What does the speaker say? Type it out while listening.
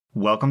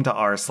Welcome to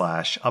r/, a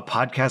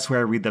podcast where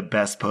I read the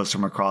best posts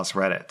from across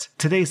Reddit.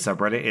 Today's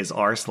subreddit is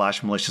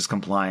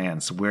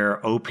r/malicious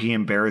where OP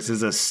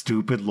embarrasses a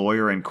stupid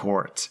lawyer in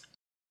court.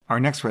 Our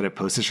next Reddit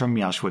post is from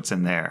Maliciouscompliance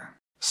In.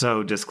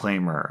 So,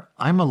 disclaimer,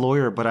 I'm a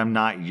lawyer, but I'm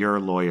not your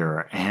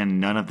lawyer, and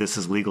none of this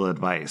is legal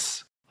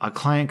advice. A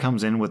client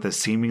comes in with a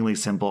seemingly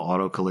simple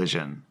auto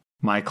collision.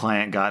 My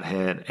client got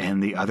hit,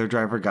 and the other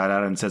driver got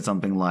out and said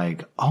something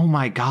like, "Oh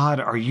my god,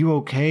 are you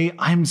okay?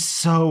 I'm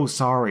so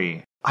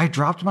sorry. I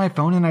dropped my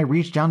phone and I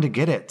reached down to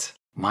get it."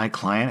 My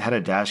client had a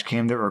dash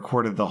cam that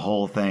recorded the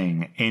whole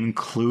thing,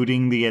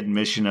 including the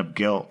admission of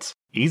guilt.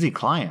 Easy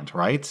client,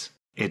 right?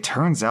 It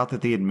turns out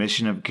that the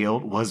admission of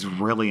guilt was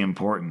really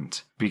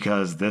important,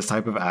 because this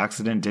type of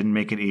accident didn't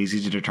make it easy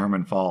to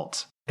determine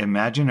fault.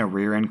 Imagine a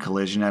rear-end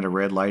collision at a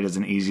red light is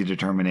an easy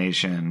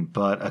determination,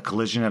 but a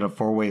collision at a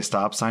four-way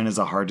stop sign is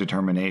a hard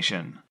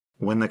determination.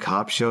 When the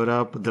cops showed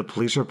up, the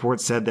police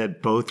report said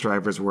that both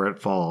drivers were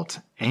at fault,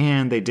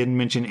 and they didn't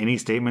mention any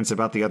statements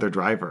about the other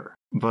driver.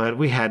 But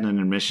we had an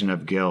admission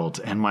of guilt,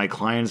 and my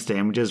client's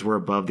damages were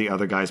above the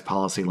other guy's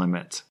policy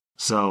limit.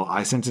 So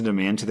I sent a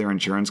demand to their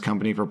insurance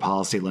company for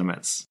policy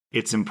limits.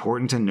 It's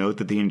important to note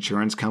that the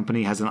insurance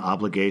company has an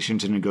obligation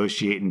to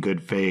negotiate in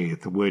good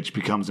faith, which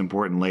becomes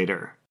important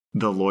later.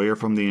 The lawyer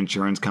from the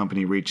insurance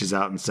company reaches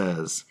out and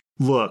says,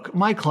 "Look,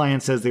 my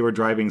client says they were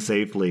driving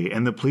safely,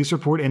 and the police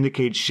report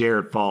indicates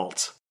shared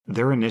fault."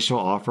 Their initial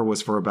offer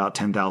was for about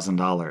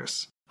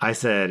 $10,000. I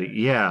said,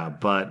 "Yeah,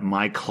 but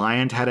my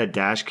client had a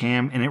dash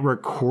cam and it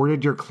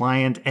recorded your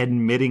client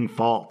admitting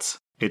fault."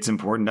 It's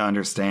important to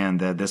understand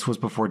that this was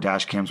before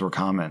dash cams were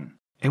common.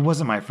 It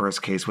wasn't my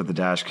first case with the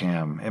dash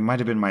cam. It might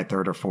have been my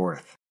third or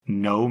fourth.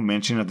 No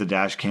mention of the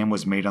dash cam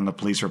was made on the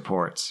police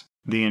reports.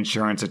 The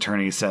insurance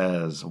attorney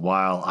says,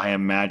 while I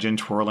imagine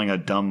twirling a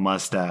dumb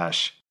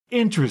mustache,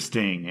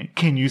 "Interesting.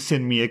 Can you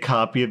send me a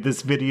copy of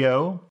this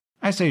video?"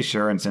 I say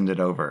sure and send it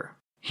over.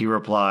 He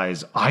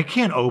replies, "I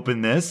can't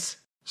open this."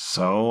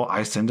 So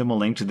I send him a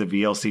link to the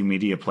VLC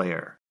media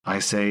player. I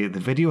say, the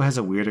video has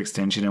a weird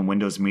extension and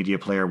Windows Media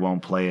Player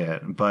won't play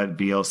it, but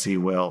VLC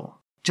will.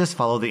 Just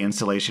follow the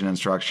installation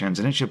instructions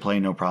and it should play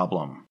no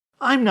problem.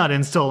 "I'm not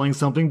installing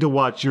something to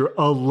watch your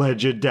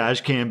alleged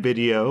dashcam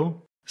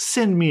video.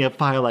 Send me a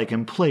file I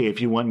can play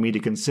if you want me to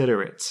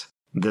consider it."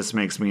 This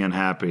makes me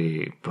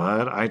unhappy,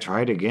 but I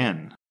tried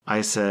again.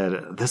 I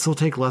said, "This will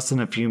take less than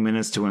a few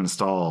minutes to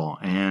install,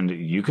 and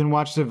you can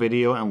watch the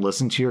video and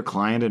listen to your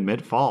client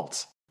admit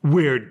fault.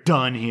 We're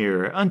done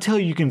here until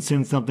you can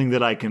send something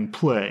that I can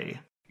play."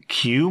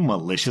 Cue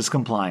malicious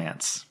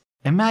compliance.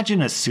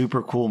 Imagine a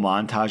super cool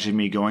montage of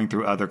me going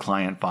through other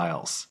client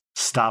files.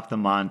 Stop the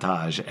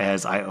montage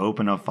as I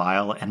open a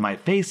file and my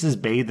face is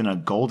bathed in a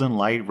golden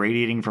light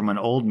radiating from an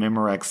old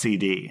Memorex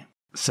CD.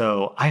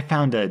 So I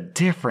found a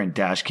different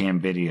dashcam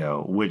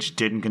video which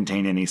didn't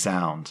contain any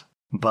sound.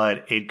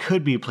 But it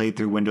could be played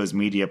through Windows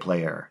Media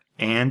Player,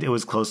 and it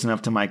was close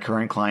enough to my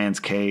current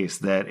client's case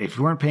that if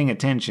you weren't paying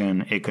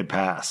attention, it could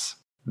pass.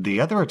 The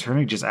other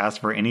attorney just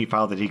asked for any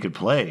file that he could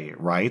play,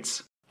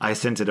 right? I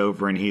sent it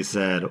over and he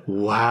said,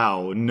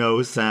 "Wow,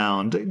 no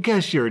sound.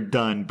 Guess you're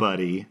done,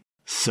 buddy."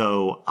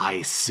 So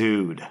I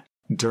sued.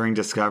 During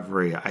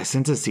discovery, I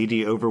sent a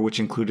CD over which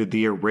included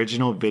the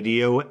original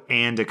video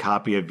and a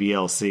copy of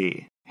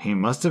VLC. He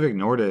must have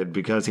ignored it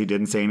because he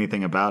didn't say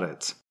anything about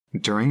it.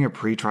 During a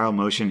pretrial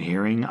motion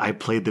hearing, I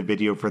played the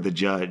video for the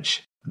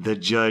judge. The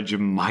judge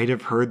might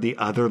have heard the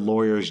other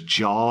lawyer's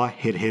jaw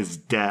hit his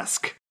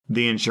desk.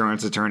 The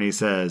insurance attorney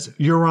says,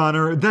 "Your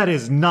Honor, that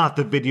is not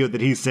the video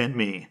that he sent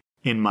me."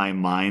 In my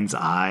mind's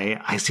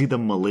eye, I see the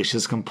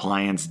malicious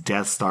compliance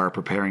Death Star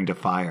preparing to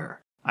fire.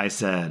 I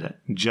said,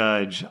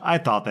 "Judge, I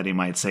thought that he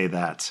might say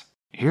that."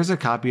 Here's a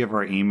copy of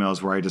our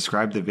emails where I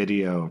described the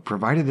video,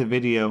 provided the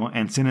video,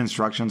 and sent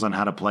instructions on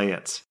how to play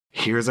it.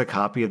 Here's a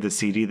copy of the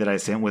CD that I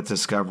sent with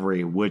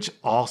Discovery, which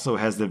also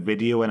has the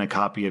video and a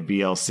copy of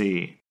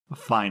VLC.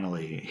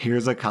 Finally,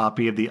 here's a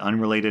copy of the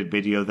unrelated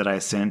video that I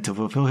sent to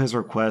fulfill his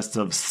request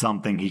of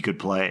something he could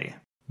play.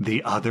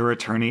 The other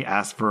attorney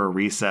asked for a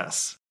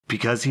recess.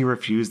 Because he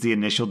refused the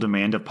initial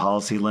demand of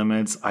policy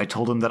limits, I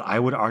told him that I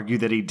would argue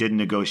that he didn't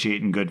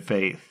negotiate in good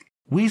faith.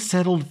 We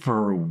settled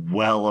for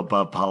well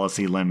above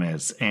policy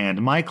limits,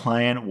 and my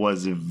client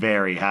was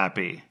very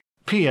happy.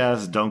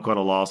 P.S. Don't go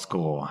to law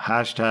school.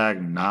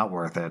 #not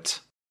worth it.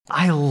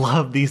 I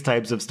love these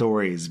types of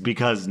stories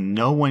because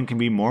no one can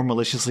be more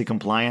maliciously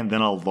compliant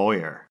than a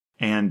lawyer.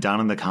 And down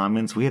in the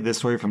comments, we had this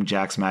story from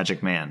Jack's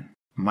Magic Man.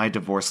 My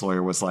divorce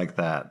lawyer was like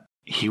that.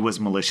 He was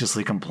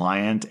maliciously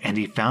compliant and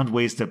he found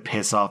ways to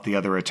piss off the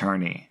other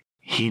attorney.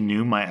 He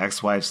knew my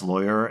ex-wife's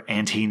lawyer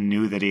and he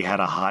knew that he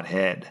had a hot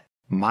head.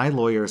 My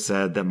lawyer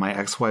said that my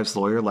ex-wife's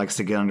lawyer likes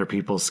to get under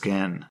people's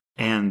skin.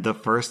 And the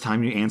first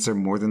time you answer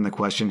more than the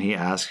question he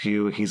asks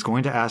you, he's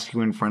going to ask you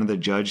in front of the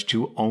judge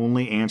to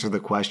only answer the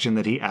question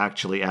that he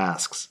actually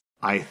asks.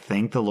 I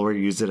think the lawyer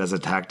used it as a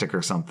tactic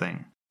or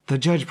something. The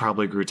judge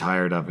probably grew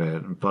tired of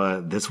it,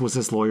 but this was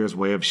his lawyer's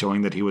way of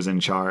showing that he was in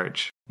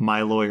charge.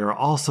 My lawyer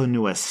also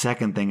knew a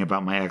second thing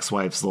about my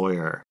ex-wife's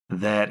lawyer,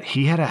 that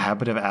he had a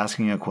habit of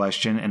asking a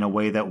question in a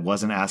way that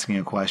wasn't asking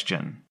a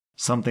question.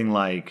 Something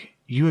like,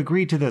 "You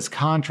agreed to this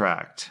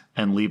contract,"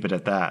 and leave it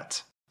at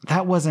that.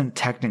 That wasn't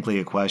technically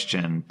a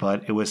question,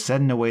 but it was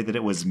said in a way that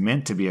it was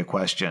meant to be a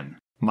question.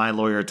 My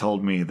lawyer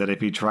told me that if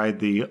he tried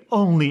the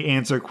 "only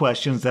answer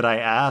questions that I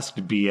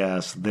asked"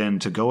 BS, then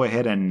to go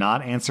ahead and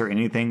not answer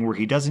anything where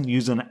he doesn't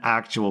use an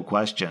actual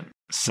question.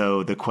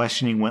 So the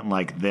questioning went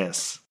like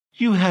this.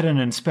 "You had an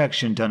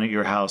inspection done at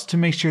your house to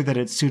make sure that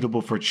it's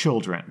suitable for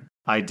children."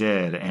 I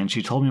did, and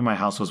she told me my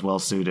house was well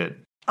suited.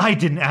 "I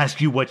didn't ask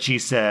you what she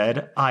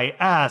said. I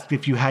asked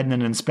if you had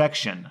an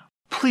inspection.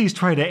 Please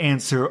try to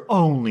answer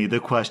only the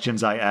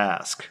questions I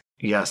ask."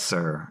 "Yes,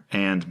 sir,"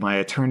 and my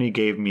attorney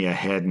gave me a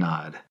head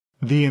nod.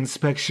 "The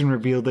inspection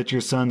revealed that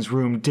your son's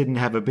room didn't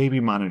have a baby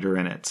monitor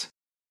in it."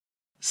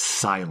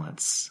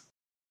 Silence.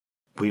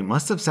 We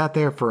must have sat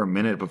there for a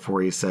minute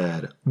before he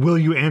said, "Will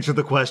you answer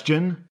the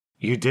question?"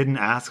 "You didn't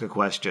ask a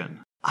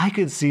question." I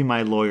could see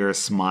my lawyer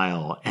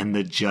smile and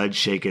the judge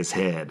shake his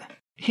head.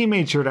 He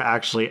made sure to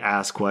actually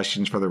ask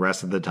questions for the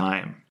rest of the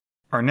time.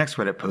 Our next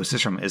Reddit post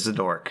is from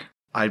Isidork.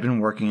 I'd been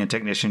working a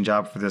technician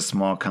job for this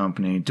small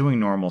company, doing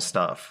normal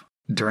stuff.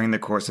 During the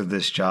course of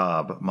this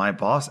job, my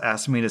boss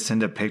asked me to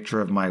send a picture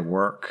of my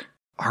work.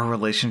 Our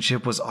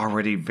relationship was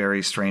already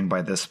very strained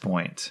by this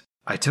point.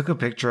 I took a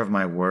picture of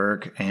my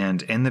work,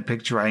 and in the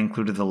picture I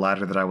included the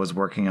ladder that I was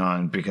working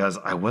on because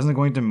I wasn't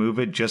going to move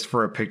it just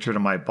for a picture to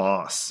my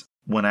boss.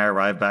 When I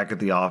arrived back at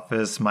the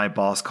office, my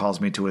boss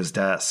calls me to his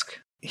desk.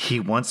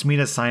 He wants me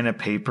to sign a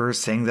paper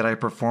saying that I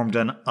performed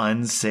an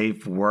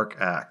unsafe work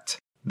act.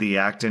 The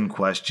act in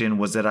question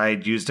was that I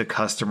had used a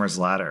customer's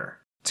ladder.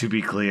 To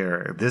be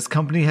clear, this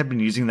company had been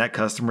using that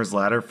customer's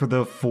ladder for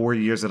the 4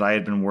 years that I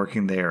had been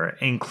working there,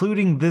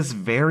 including this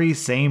very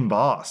same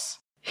boss.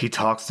 He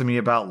talks to me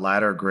about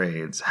ladder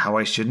grades, how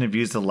I shouldn't have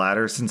used the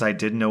ladder since I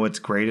didn't know its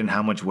grade and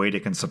how much weight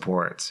it can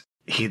support.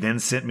 He then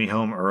sent me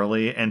home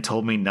early and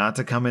told me not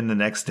to come in the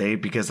next day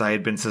because I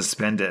had been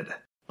suspended.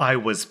 I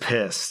was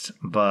pissed,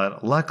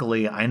 but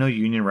luckily I know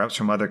union reps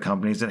from other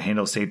companies that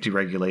handle safety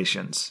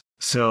regulations.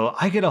 So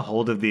I get a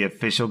hold of the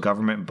official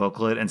government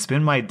booklet and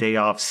spend my day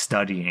off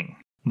studying.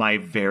 My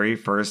very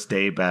first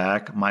day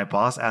back, my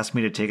boss asked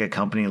me to take a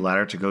company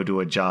ladder to go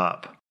do a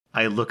job.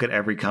 I look at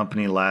every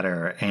company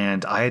ladder,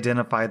 and I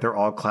identify they're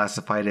all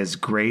classified as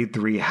grade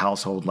 3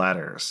 household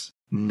ladders.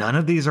 None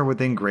of these are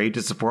within grade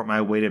to support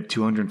my weight of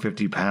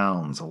 250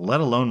 pounds, let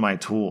alone my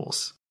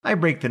tools. I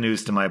break the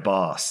news to my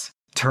boss.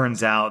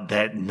 Turns out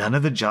that none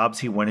of the jobs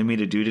he wanted me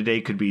to do today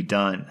could be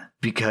done,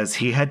 because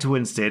he had to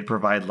instead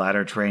provide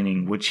ladder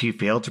training, which he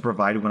failed to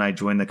provide when I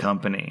joined the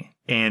company.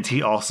 And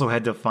he also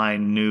had to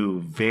find new,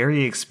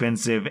 very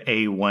expensive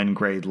A1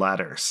 grade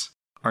ladders.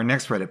 Our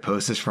next Reddit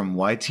post is from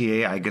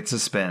YTA I Get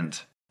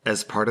Suspend.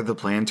 As part of the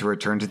plan to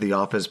return to the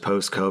office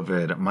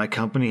post-COVID, my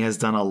company has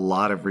done a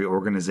lot of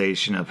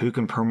reorganization of who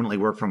can permanently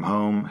work from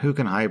home, who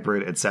can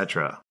hybrid,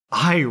 etc.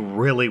 I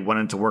really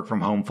wanted to work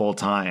from home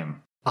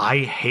full-time. I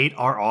hate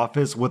our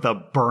office with a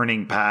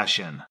burning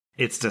passion.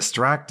 It's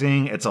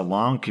distracting, it's a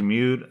long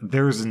commute,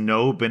 there's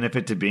no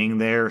benefit to being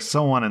there,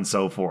 so on and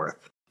so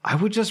forth. I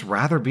would just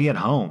rather be at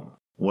home.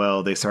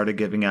 Well, they started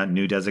giving out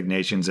new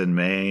designations in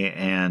May,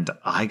 and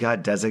I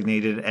got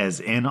designated as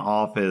in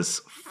office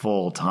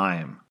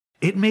full-time.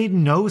 It made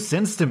no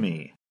sense to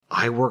me.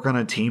 I work on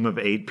a team of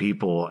 8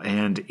 people,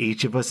 and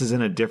each of us is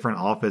in a different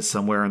office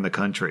somewhere in the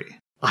country.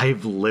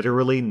 I've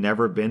literally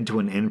never been to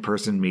an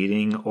in-person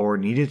meeting or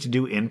needed to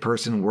do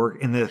in-person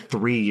work in the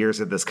 3 years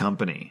at this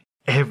company.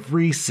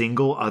 Every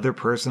single other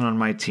person on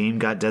my team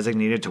got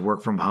designated to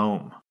work from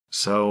home.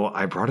 So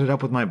I brought it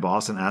up with my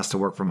boss and asked to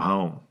work from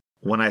home.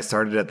 When I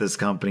started at this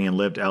company and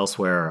lived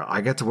elsewhere,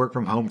 I got to work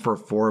from home for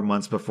 4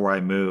 months before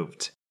I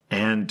moved.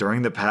 And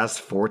during the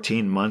past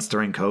 14 months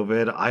during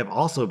COVID, I've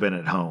also been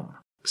at home.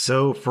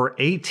 So for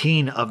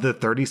 18 of the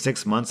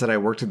 36 months that I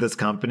worked at this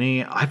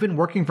company, I've been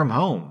working from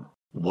home.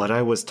 What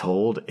I was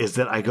told is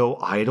that I go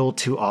idle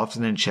too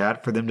often in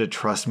chat for them to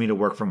trust me to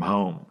work from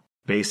home.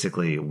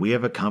 Basically, we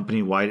have a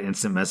company-wide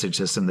instant message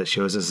system that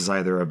shows us as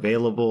either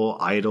available,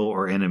 idle,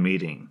 or in a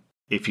meeting.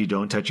 If you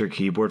don't touch your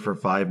keyboard for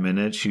 5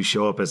 minutes, you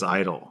show up as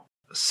idle.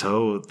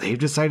 So they've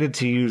decided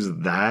to use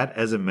that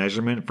as a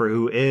measurement for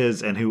who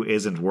is and who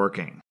isn't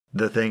working.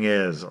 The thing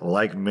is,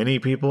 like many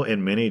people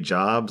in many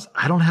jobs,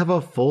 I don't have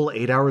a full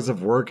 8 hours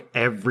of work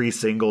every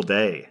single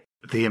day.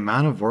 The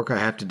amount of work I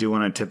have to do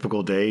on a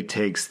typical day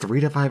takes 3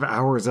 to 5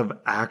 hours of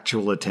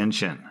actual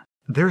attention.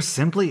 There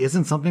simply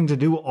isn't something to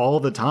do all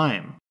the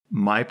time.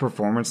 My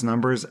performance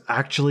numbers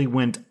actually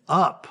went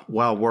up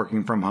while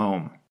working from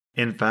home.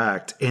 In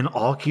fact, in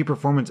all key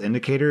performance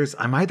indicators,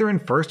 I'm either in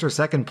first or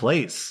second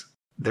place.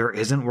 There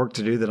isn't work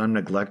to do that I'm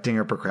neglecting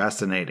or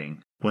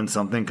procrastinating. When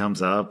something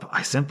comes up,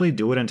 I simply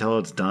do it until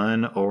it's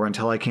done or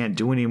until I can't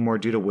do anymore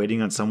due to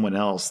waiting on someone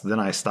else, then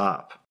I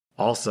stop.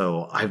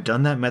 Also, I've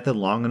done that method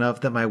long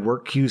enough that my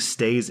work queue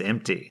stays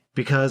empty,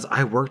 because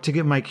I work to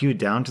get my queue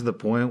down to the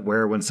point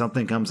where when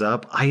something comes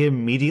up, I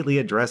immediately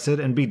address it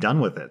and be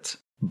done with it.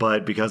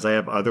 But because I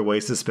have other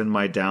ways to spend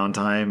my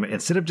downtime,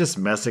 instead of just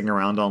messing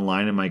around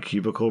online in my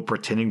cubicle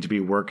pretending to be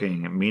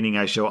working, meaning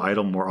I show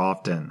idle more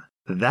often,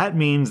 that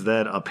means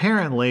that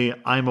apparently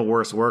I'm a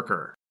worse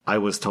worker. I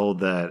was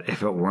told that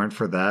if it weren't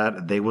for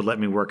that, they would let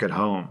me work at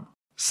home.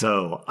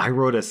 So I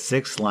wrote a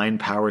 6-line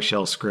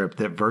PowerShell script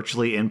that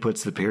virtually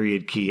inputs the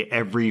period key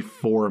every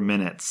 4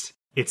 minutes.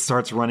 It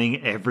starts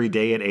running every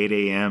day at 8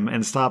 a.m.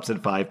 and stops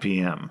at 5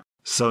 p.m.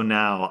 So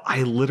now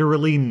I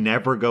literally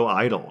never go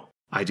idle.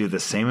 I do the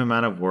same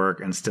amount of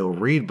work and still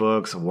read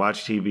books,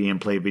 watch TV,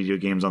 and play video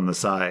games on the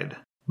side.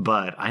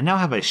 But I now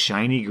have a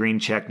shiny green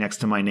check next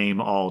to my name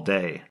all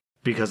day.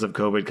 Because of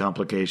COVID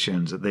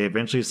complications, they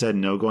eventually said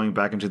no going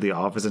back into the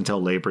office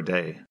until Labor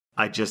Day.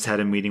 I just had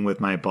a meeting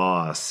with my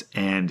boss,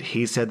 and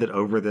he said that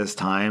over this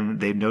time,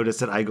 they've noticed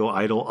that I go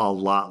idle a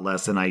lot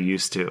less than I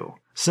used to.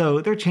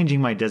 So they're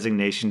changing my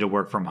designation to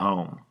work from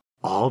home.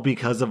 All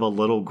because of a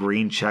little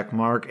green check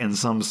mark in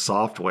some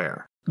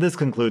software. This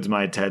concludes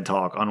my TED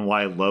Talk on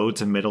why low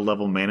to middle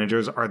level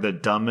managers are the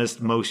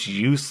dumbest, most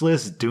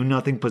useless,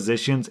 do-nothing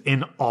positions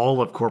in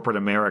all of corporate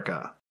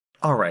America.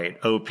 Alright,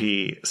 OP.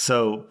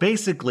 So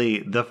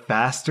basically, the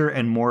faster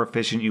and more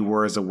efficient you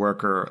were as a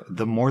worker,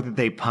 the more that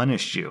they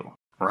punished you.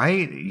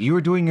 Right? You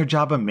were doing your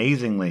job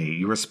amazingly.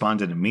 You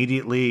responded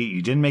immediately.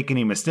 You didn't make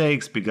any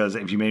mistakes because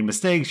if you made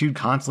mistakes, you'd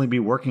constantly be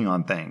working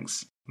on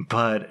things.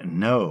 But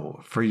no,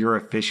 for your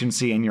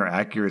efficiency and your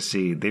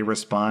accuracy, they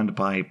respond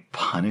by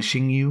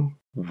punishing you?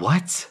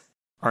 What?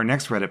 Our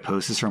next Reddit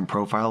post is from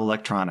Profile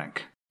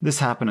Electronic. This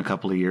happened a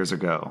couple of years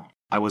ago.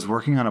 I was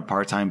working on a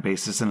part-time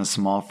basis in a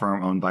small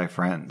firm owned by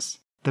friends.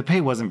 The pay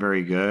wasn't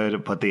very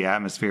good, but the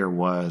atmosphere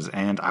was,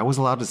 and I was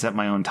allowed to set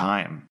my own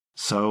time.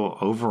 So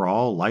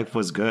overall, life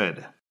was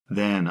good.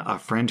 Then, a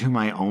friend whom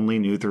I only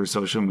knew through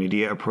social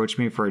media approached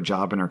me for a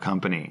job in her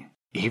company.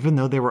 Even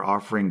though they were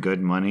offering good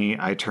money,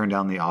 I turned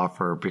down the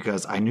offer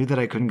because I knew that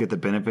I couldn't get the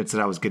benefits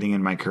that I was getting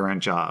in my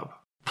current job.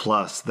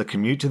 Plus, the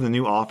commute to the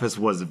new office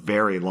was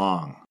very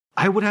long.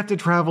 I would have to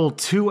travel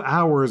 2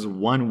 hours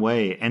one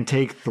way and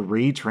take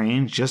 3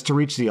 trains just to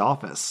reach the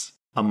office.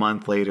 A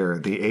month later,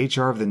 the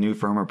HR of the new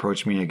firm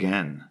approached me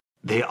again.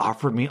 They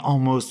offered me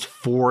almost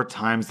 4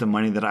 times the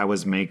money that I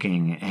was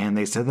making, and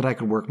they said that I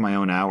could work my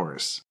own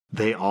hours.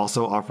 They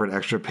also offered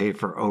extra pay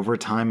for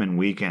overtime and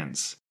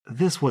weekends.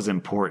 This was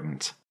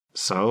important.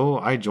 So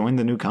I joined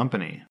the new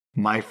company.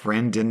 My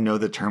friend didn't know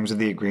the terms of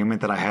the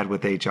agreement that I had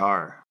with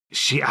HR.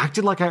 She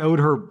acted like I owed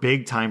her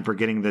big time for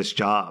getting this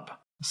job.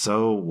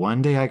 So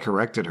one day I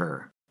corrected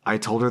her. I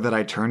told her that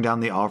I turned down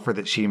the offer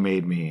that she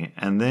made me,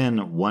 and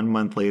then 1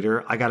 month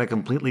later, I got a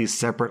completely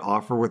separate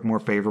offer with more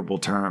favorable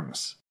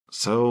terms.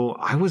 So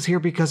I was here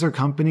because her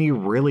company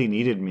really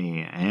needed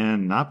me,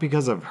 and not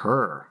because of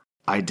her.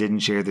 I didn't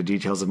share the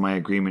details of my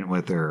agreement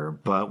with her,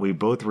 but we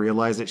both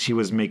realized that she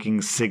was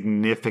making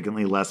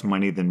significantly less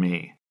money than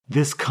me.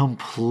 This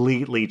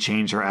completely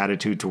changed her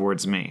attitude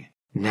towards me.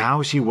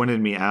 Now she wanted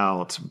me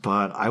out,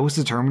 but I was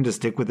determined to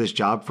stick with this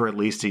job for at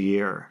least a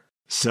year.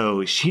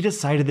 So she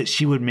decided that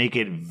she would make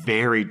it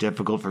very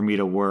difficult for me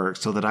to work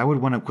so that I would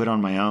want to quit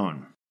on my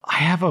own. I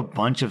have a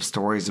bunch of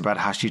stories about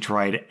how she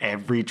tried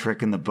every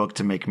trick in the book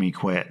to make me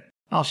quit.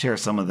 I'll share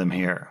some of them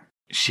here.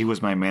 She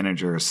was my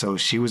manager, so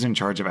she was in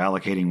charge of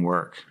allocating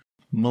work.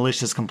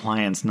 Malicious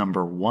compliance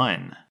number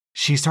 1.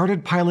 She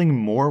started piling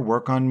more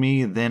work on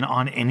me than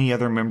on any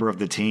other member of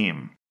the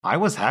team. I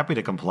was happy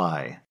to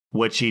comply.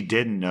 What she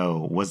didn't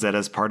know was that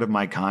as part of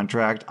my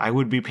contract, I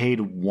would be paid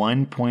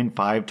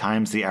 1.5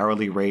 times the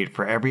hourly rate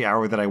for every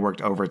hour that I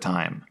worked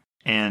overtime,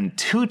 and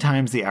 2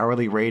 times the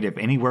hourly rate if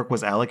any work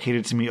was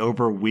allocated to me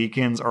over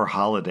weekends or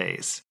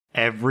holidays.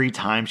 Every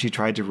time she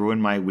tried to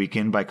ruin my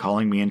weekend by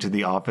calling me into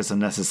the office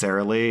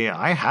unnecessarily,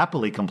 I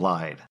happily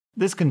complied.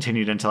 This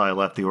continued until I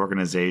left the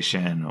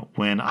organization,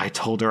 when I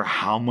told her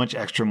how much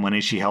extra money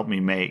she helped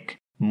me make.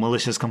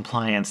 Malicious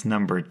compliance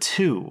number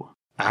 2.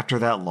 After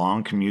that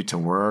long commute to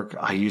work,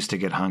 I used to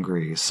get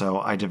hungry, so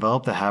I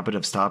developed the habit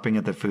of stopping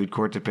at the food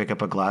court to pick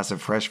up a glass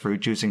of fresh fruit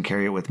juice and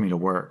carry it with me to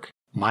work.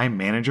 My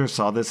manager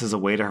saw this as a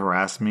way to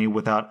harass me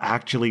without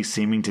actually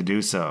seeming to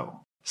do so.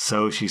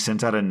 So she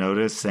sent out a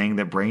notice saying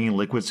that bringing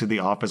liquids to the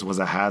office was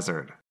a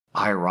hazard.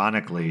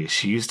 Ironically,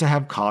 she used to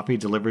have coffee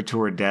delivered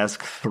to her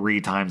desk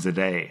 3 times a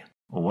day.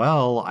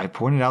 Well, I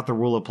pointed out the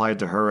rule applied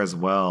to her as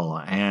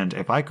well, and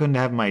if I couldn't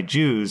have my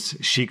juice,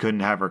 she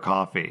couldn't have her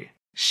coffee.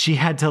 She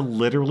had to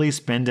literally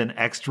spend an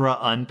extra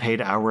unpaid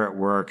hour at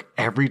work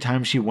every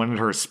time she wanted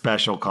her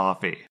special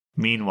coffee.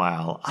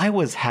 Meanwhile, I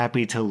was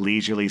happy to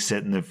leisurely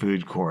sit in the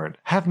food court,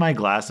 have my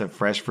glass of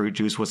fresh fruit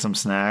juice with some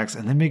snacks,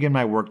 and then begin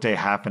my workday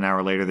half an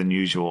hour later than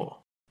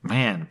usual.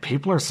 Man,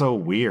 people are so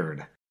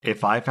weird.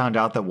 If I found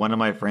out that one of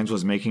my friends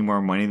was making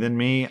more money than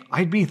me,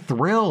 I'd be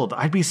thrilled.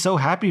 I'd be so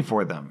happy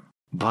for them.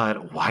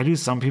 But why do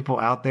some people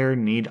out there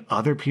need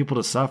other people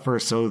to suffer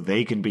so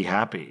they can be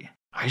happy?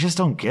 I just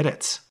don't get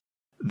it.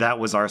 That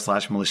was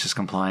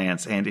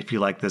r/maliciouscompliance. And if you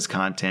like this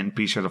content,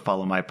 be sure to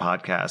follow my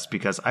podcast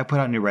because I put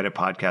out new Reddit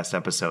podcast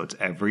episodes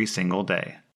every single day.